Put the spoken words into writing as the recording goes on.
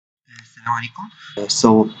Assalamu alaikum.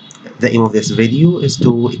 So the aim of this video is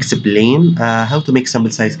to explain how to make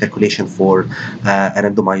sample size calculation for a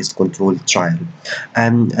randomized controlled trial.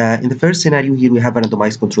 And in the first scenario here, we have a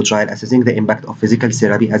randomized controlled trial assessing the impact of physical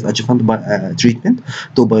therapy as adjuvant treatment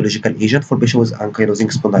to biological agent for patients with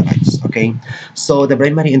ankylosing spondylitis. Okay, so the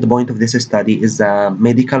primary endpoint of this study is the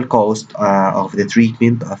medical cost of the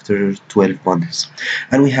treatment after 12 months.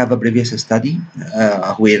 And we have a previous study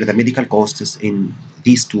where the medical costs in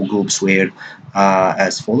these two groups were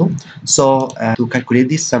as follow. So to calculate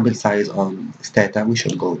this sample size on Stata, we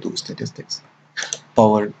should go to statistics,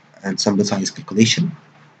 power and sample size calculation.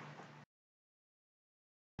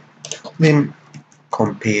 Then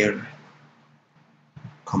compare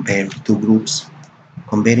two groups.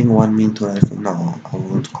 Comparing one mean to another. No, I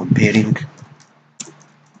want comparing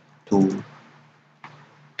two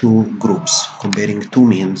groups. Comparing two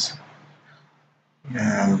means.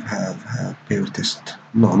 Have pair test.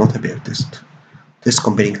 No, not a pair test. This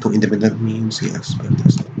comparing two independent means. Yes, pair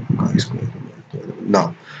test.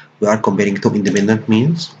 No, we are comparing two independent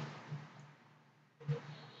means.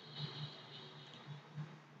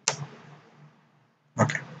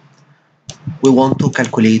 Okay. We want to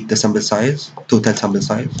calculate the sample size, total sample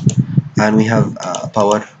size, and we have a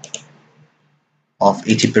power of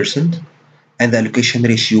 80%. And the allocation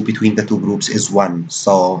ratio between the two groups is 1.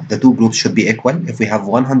 So the two groups should be equal. If we have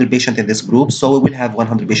 100 patients in this group, so we will have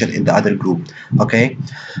 100 patients in the other group. Okay.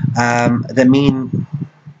 The mean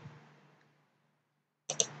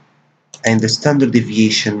and the standard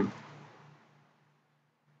deviation.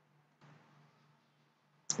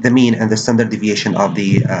 The mean and the standard deviation of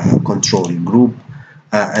the control group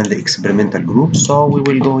and the experimental group. So we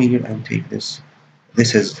will go here and take this.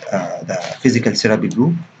 This is the physical therapy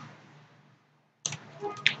group.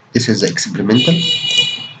 This is the experimental.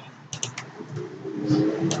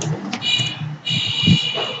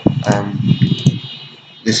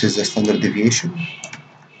 This is the standard deviation.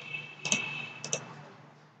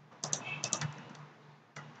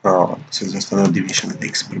 This is the standard deviation of the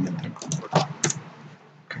experimental group.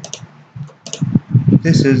 Okay.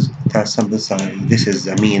 This is the sample size. This is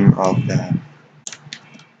the mean of the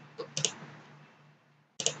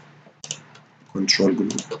control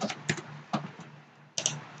group.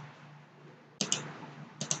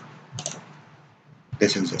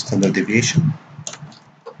 This is the standard deviation.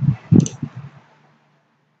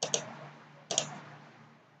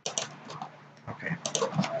 Okay.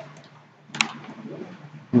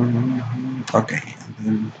 Okay. And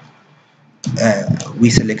then, we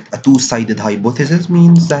select a two-sided hypothesis,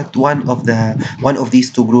 means that one of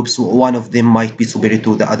these two groups, one of them might be superior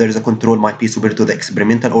to the other. The control might be superior to the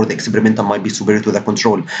experimental, or the experimental might be superior to the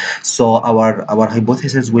control. So our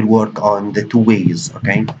hypothesis will work on the two ways.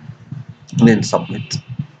 Okay. Then submit.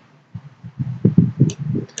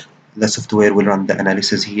 The software will run the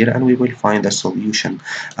analysis here, and we will find a solution.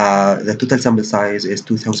 The total sample size is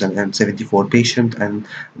 2,074 patients, and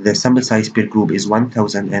the sample size per group is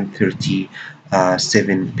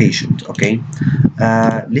 1,037 patients. Okay,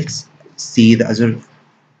 let's see the other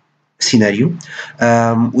scenario.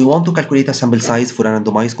 We want to calculate a sample size for a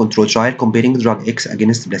randomized control trial comparing drug X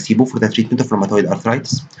against placebo for the treatment of rheumatoid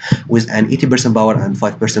arthritis with an 80% power and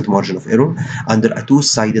 5% margin of error under a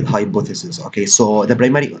two-sided hypothesis. Okay, so the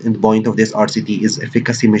primary endpoint of this RCT is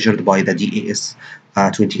efficacy measured by the DAS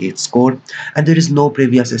 28 score, and there is no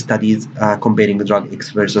previous studies comparing drug X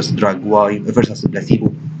versus drug Y versus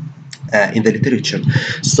placebo in the literature.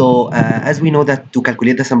 So as we know that to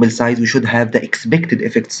calculate the sample size, we should have the expected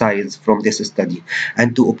effect size from this study.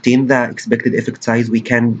 And to obtain the expected effect size, we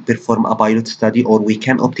can perform a pilot study, or we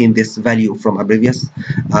can obtain this value from a previous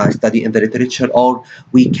study in the literature, or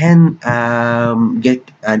we can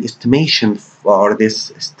get an estimation for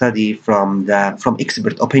this study from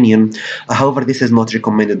expert opinion. However, this is not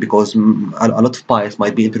recommended because a lot of bias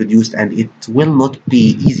might be introduced, and it will not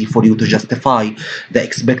be easy for you to justify the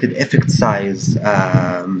expected effect size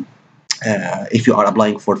if you are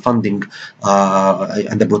applying for funding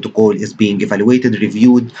and the protocol is being evaluated,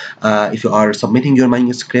 reviewed, if you are submitting your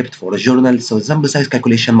manuscript for a journal. So sample size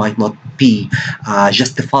calculation might not be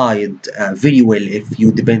justified very well if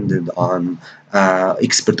you depended on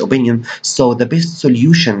expert opinion. So the best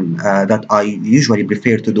solution that I usually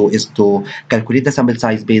prefer to do is to calculate the sample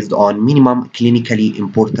size based on minimum clinically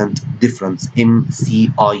important difference,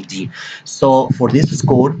 MCID. So for this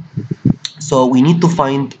score, So we need to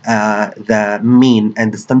find the mean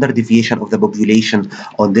and the standard deviation of the population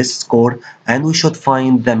on this score, and we should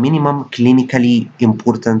find the minimum clinically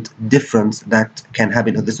important difference that can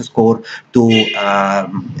happen on this score so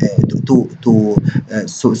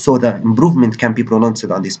the improvement can be pronounced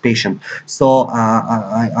on this patient. So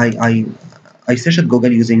I searched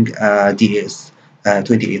Google using DAS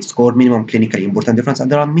 28 score, minimum clinically important difference,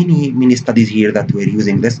 and there are many studies here that were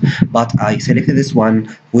using this, but I selected this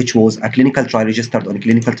one, which was a clinical trial registered on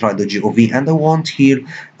clinicaltrial.gov, and I want here,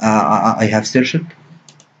 I have searched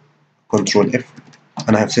Control F,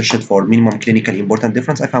 and I have searched for minimum clinically important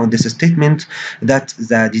difference. I found this statement that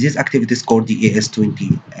the disease activity score, DAS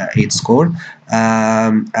 28 score,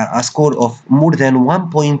 a score of more than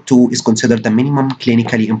 1.2 is considered the minimum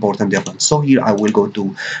clinically important difference. So here I will go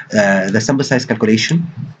to the sample size calculation.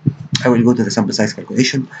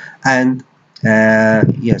 And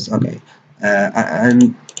yes, okay,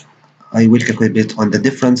 and I will calculate based on the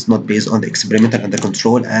difference, not based on the experimental and the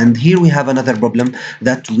control. And here we have another problem,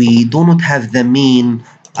 that we do not have the mean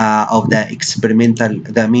of the experimental,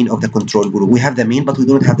 the mean of the control group. We have the mean, but we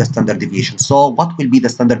don't have the standard deviation. So what will be the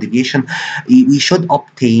standard deviation? We should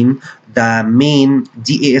obtain the mean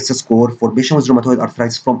DAS score for patients with rheumatoid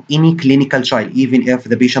arthritis from any clinical trial, even if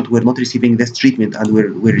the patient were not receiving this treatment and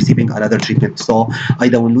we're receiving another treatment. So I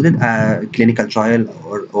downloaded a clinical trial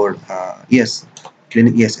or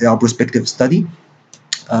a prospective study,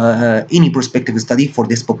 any prospective study for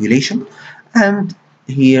this population, and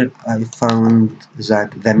here I found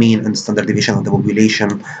that the mean and standard deviation of the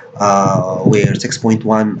population were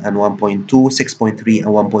 6.1 and 1.2, 6.3 and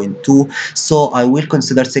 1.2. So I will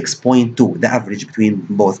consider 6.2, the average between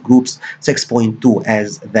both groups, 6.2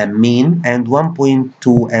 as the mean and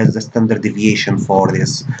 1.2 as the standard deviation for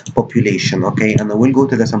this population. Okay, and I will go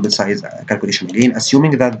to the sample size calculation again,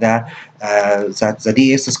 assuming that the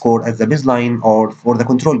DAS score at the baseline or for the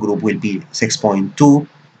control group will be 6.2.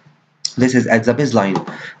 This is at the baseline.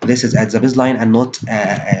 This is at the baseline and not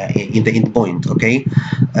in the endpoint. Okay,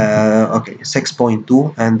 okay,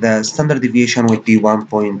 6.2, and the standard deviation will be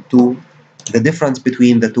 1.2. The difference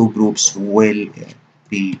between the two groups will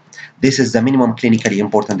be, this is the minimum clinically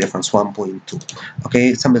important difference, 1.2.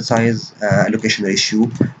 Okay, sample size allocation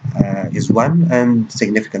ratio is 1, and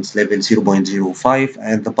significance level 0.05,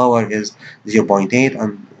 and the power is 0.8,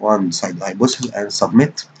 and one side hypothesis, and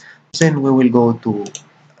submit. Then we will go to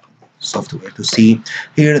software to see.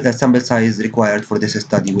 Here the sample size required for this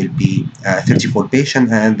study will be 34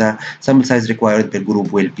 patients, and the sample size required per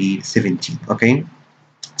group will be 17. Okay,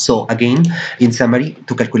 so again, in summary,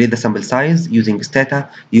 to calculate the sample size using Stata,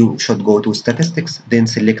 you should go to statistics, then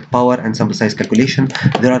select power and sample size calculation.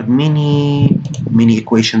 There are many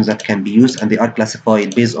equations that can be used, and they are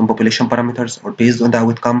classified based on population parameters, or based on the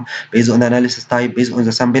outcome, based on the analysis type, based on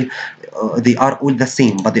the sample. They are all the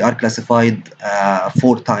same, but they are classified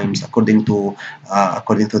 4 times according to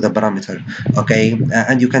the parameter. Okay,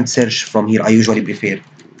 and you can search from here. I usually prefer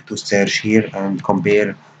to search here and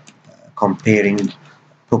comparing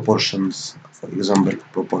proportions, for example,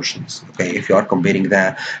 proportions. Okay, if you are comparing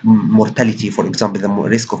the mortality, for example, the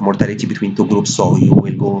risk of mortality between two groups, so you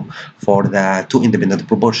will go for the 2 independent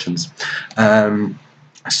proportions.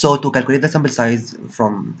 So to calculate the sample size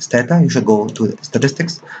from Stata, you should go to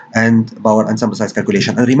statistics and power and sample size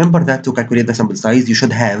calculation. And remember that to calculate the sample size, you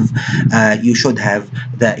should have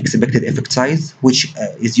the expected effect size, which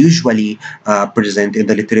is usually present in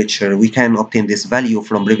the literature. We can obtain this value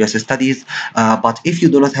from previous studies, but if you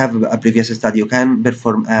do not have a previous study, you can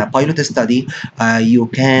perform a pilot study. You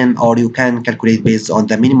can calculate based on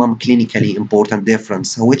the minimum clinically important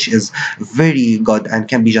difference, which is very good and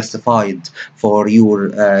can be justified for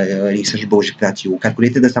your research project, that you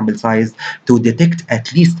calculated the sample size to detect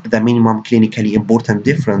at least the minimum clinically important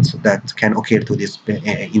difference that can occur to this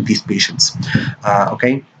in these patients.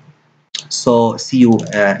 Okay, so see you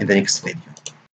in the next video.